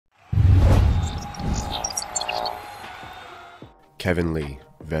Kevin Lee,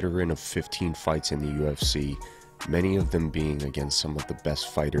 veteran of 15 fights in the UFC, many of them being against some of the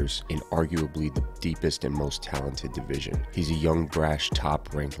best fighters in arguably the deepest and most talented division. He's a young, brash,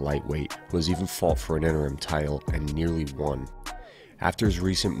 top-ranked lightweight who has even fought for an interim title and nearly won. After his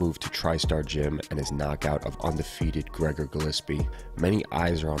recent move to TriStar Gym and his knockout of undefeated Gregor Gillespie, many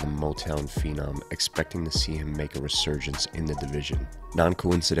eyes are on the Motown phenom, expecting to see him make a resurgence in the division.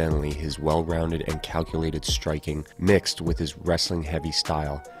 Non-coincidentally, his well-rounded and calculated striking, mixed with his wrestling-heavy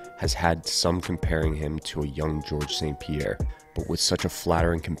style, has had some comparing him to a young George St. Pierre. But with such a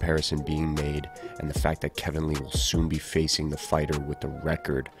flattering comparison being made, and the fact that Kevin Lee will soon be facing the fighter with the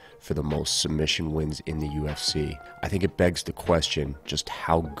record for the most submission wins in the UFC, I think it begs the question, just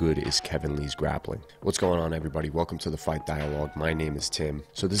how good is Kevin Lee's grappling? What's going on, everybody? Welcome to the Fight Dialogue. My name is Tim.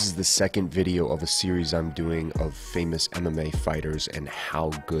 So this is the second video of a series I'm doing of famous MMA fighters and how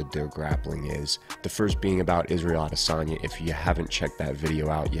good their grappling is. The first being about Israel Adesanya. If you haven't checked that video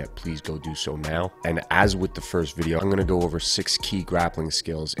out yet, please go do so now. And as with the first video, I'm going to go over 6 key grappling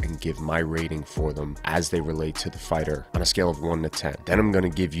skills and give my rating for them as they relate to the fighter on a scale of 1 to 10. Then I'm going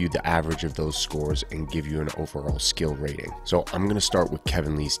to give you the average of those scores and give you an overall skill rating. So I'm going to start with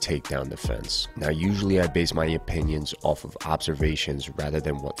Kevin Lee's takedown defense. Now, usually I base my opinions off of observations rather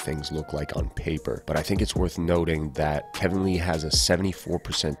than what things look like on paper, but I think it's worth noting that Kevin Lee has a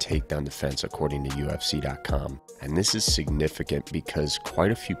 74% takedown defense according to UFC.com. And this is significant because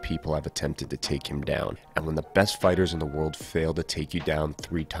quite a few people have attempted to take him down. And when the best fighters in the world fail to take you down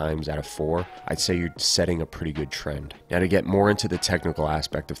 3 times out of 4, I'd say you're setting a pretty good trend. Now, to get more into the technical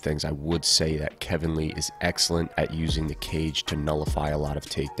aspect of things, I would say that Kevin Lee is excellent at using the cage to nullify a lot of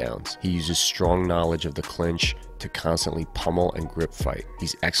takedowns. He uses strong knowledge of the clinch to constantly pummel and grip fight.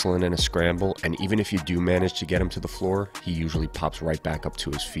 He's excellent in a scramble, and even if you do manage to get him to the floor, he usually pops right back up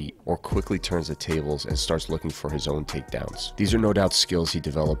to his feet or quickly turns the tables and starts looking for his own takedowns. These are no doubt skills he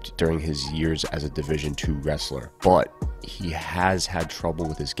developed during his years as a Division II wrestler, but he has had trouble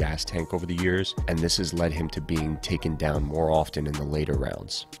with his gas tank over the years, and this has led him to being taken down more often in the later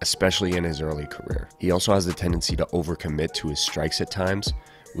rounds, especially in his early career. He also has the tendency to overcommit to his strikes at times,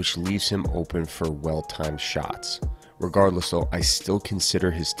 which leaves him open for well-timed shots. Regardless though, I still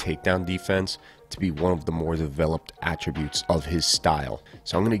consider his takedown defense to be one of the more developed attributes of his style,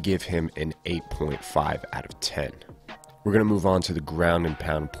 so I'm going to give him an 8.5 out of 10. We're going to move on to the ground and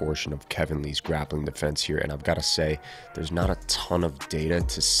pound portion of Kevin Lee's grappling defense here, and I've got to say, there's not a ton of data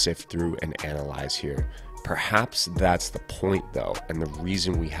to sift through and analyze here. Perhaps that's the point though, and the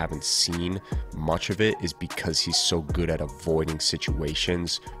reason we haven't seen much of it is because he's so good at avoiding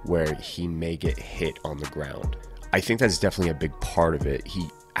situations where he may get hit on the ground. I think that's definitely a big part of it. He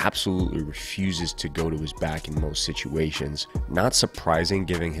absolutely refuses to go to his back in most situations. Not surprising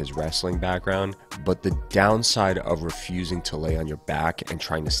given his wrestling background, but the downside of refusing to lay on your back and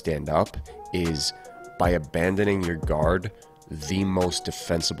trying to stand up is by abandoning your guard, the most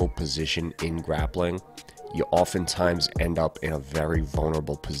defensible position in grappling, you oftentimes end up in a very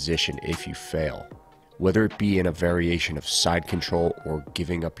vulnerable position if you fail. Whether it be in a variation of side control or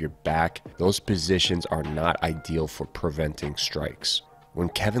giving up your back, those positions are not ideal for preventing strikes. When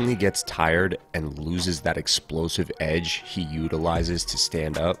Kevin Lee gets tired and loses that explosive edge he utilizes to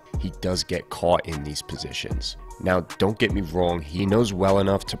stand up, he does get caught in these positions. Now, don't get me wrong, he knows well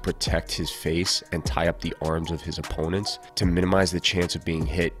enough to protect his face and tie up the arms of his opponents to minimize the chance of being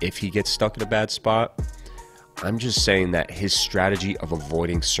hit if he gets stuck in a bad spot. I'm just saying that his strategy of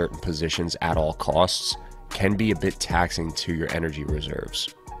avoiding certain positions at all costs can be a bit taxing to your energy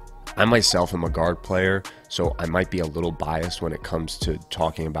reserves. I myself am a guard player, so I might be a little biased when it comes to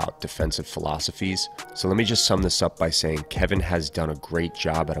talking about defensive philosophies. So let me just sum this up by saying Kevin has done a great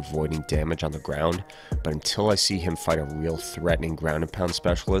job at avoiding damage on the ground, but until I see him fight a real threatening ground and pound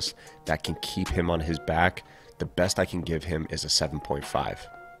specialist that can keep him on his back, the best I can give him is a 7.5.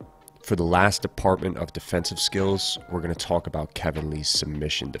 For the last department of defensive skills, we're going to talk about Kevin Lee's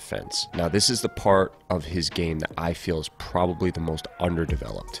submission defense. Now, this is the part of his game that I feel is probably the most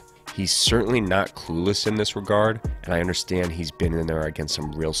underdeveloped. He's certainly not clueless in this regard, and I understand he's been in there against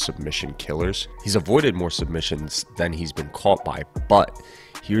some real submission killers. He's avoided more submissions than he's been caught by, but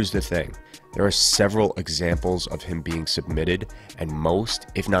here's the thing. There are several examples of him being submitted, and most,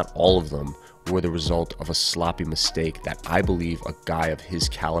 if not all of them, were the result of a sloppy mistake that I believe a guy of his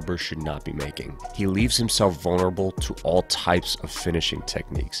caliber should not be making. He leaves himself vulnerable to all types of finishing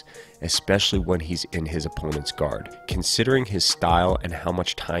techniques, especially when he's in his opponent's guard. Considering his style and how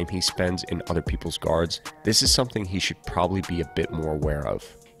much time he spends in other people's guards, this is something he should probably be a bit more aware of.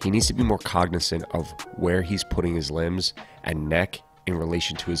 He needs to be more cognizant of where he's putting his limbs and neck in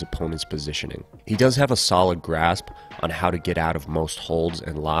relation to his opponent's positioning. He does have a solid grasp on how to get out of most holds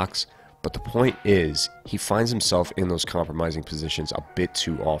and locks, but the point is, he finds himself in those compromising positions a bit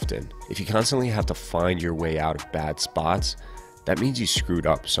too often. If you constantly have to find your way out of bad spots, that means you screwed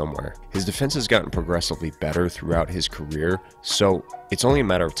up somewhere. His defense has gotten progressively better throughout his career, so it's only a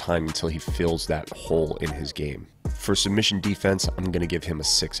matter of time until he fills that hole in his game. For submission defense, I'm going to give him a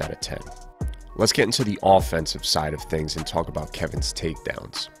 6 out of 10. Let's get into the offensive side of things and talk about Kevin's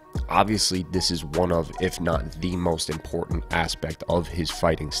takedowns. Obviously, this is one of, if not the most important aspect of his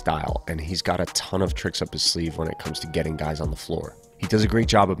fighting style, and he's got a ton of tricks up his sleeve when it comes to getting guys on the floor. He does a great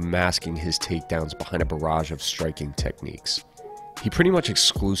job of masking his takedowns behind a barrage of striking techniques. He pretty much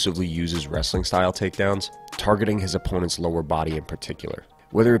exclusively uses wrestling-style takedowns, targeting his opponent's lower body in particular.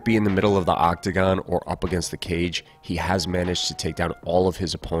 Whether it be in the middle of the octagon or up against the cage, he has managed to take down all of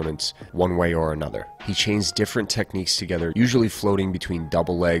his opponents one way or another. He chains different techniques together, usually floating between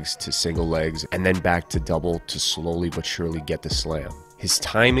double legs to single legs, and then back to double to slowly but surely get the slam. His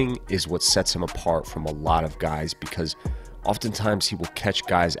timing is what sets him apart from a lot of guys, because oftentimes he will catch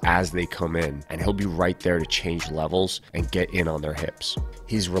guys as they come in, and he'll be right there to change levels and get in on their hips.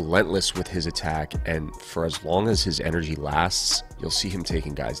 He's relentless with his attack, and for as long as his energy lasts, you'll see him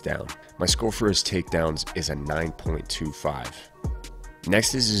taking guys down. My score for his takedowns is a 9.25.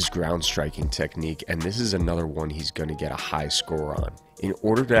 Next is his ground striking technique, and this is another one he's going to get a high score on. In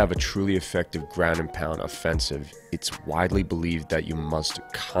order to have a truly effective ground and pound offensive, it's widely believed that you must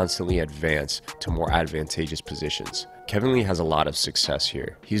constantly advance to more advantageous positions. Kevin Lee has a lot of success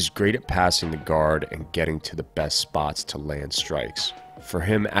here. He's great at passing the guard and getting to the best spots to land strikes. For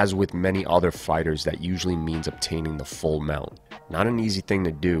him, as with many other fighters, that usually means obtaining the full mount. Not an easy thing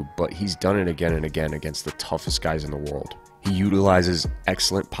to do, but he's done it again and again against the toughest guys in the world. He utilizes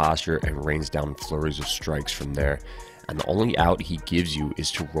excellent posture and rains down flurries of strikes from there, and the only out he gives you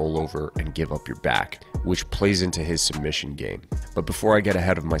is to roll over and give up your back, which plays into his submission game. But before I get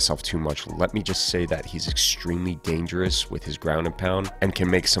ahead of myself too much, let me just say that he's extremely dangerous with his ground and pound and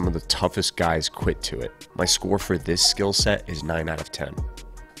can make some of the toughest guys quit to it. My score for this skill set is 9 out of 10.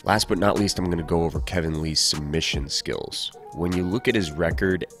 Last but not least, I'm going to go over Kevin Lee's submission skills. When you look at his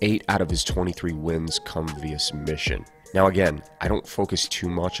record, 8 out of his 23 wins come via submission. Now again, I don't focus too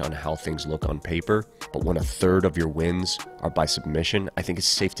much on how things look on paper, but when a third of your wins are by submission, I think it's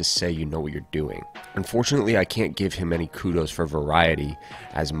safe to say you know what you're doing. Unfortunately, I can't give him any kudos for variety,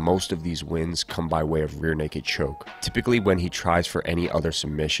 as most of these wins come by way of rear naked choke. Typically when he tries for any other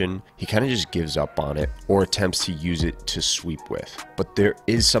submission, he kind of just gives up on it or attempts to use it to sweep with. But there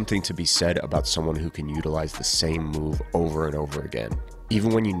is something to be said about someone who can utilize the same move over and over again.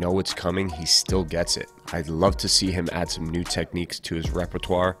 Even when you know it's coming, he still gets it. I'd love to see him add some new techniques to his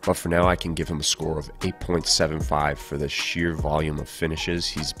repertoire, but for now I can give him a score of 8.75 for the sheer volume of finishes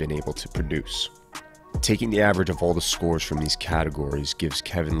he's been able to produce. Taking the average of all the scores from these categories gives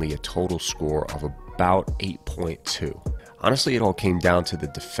Kevin Lee a total score of about 8.2. Honestly, it all came down to the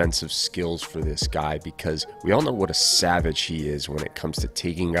defensive skills for this guy, because we all know what a savage he is when it comes to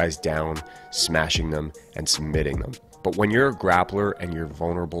taking guys down, smashing them, and submitting them. But when you're a grappler and you're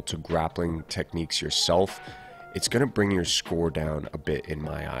vulnerable to grappling techniques yourself, it's going to bring your score down a bit in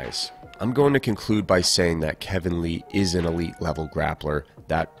my eyes. I'm going to conclude by saying that Kevin Lee is an elite level grappler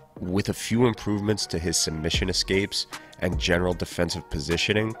that, with a few improvements to his submission escapes and general defensive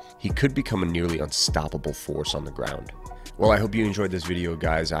positioning, he could become a nearly unstoppable force on the ground. Well, I hope you enjoyed this video,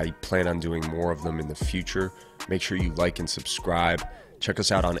 guys. I plan on doing more of them in the future. Make sure you like and subscribe. Check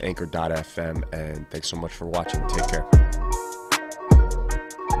us out on anchor.fm, and thanks so much for watching. Take care.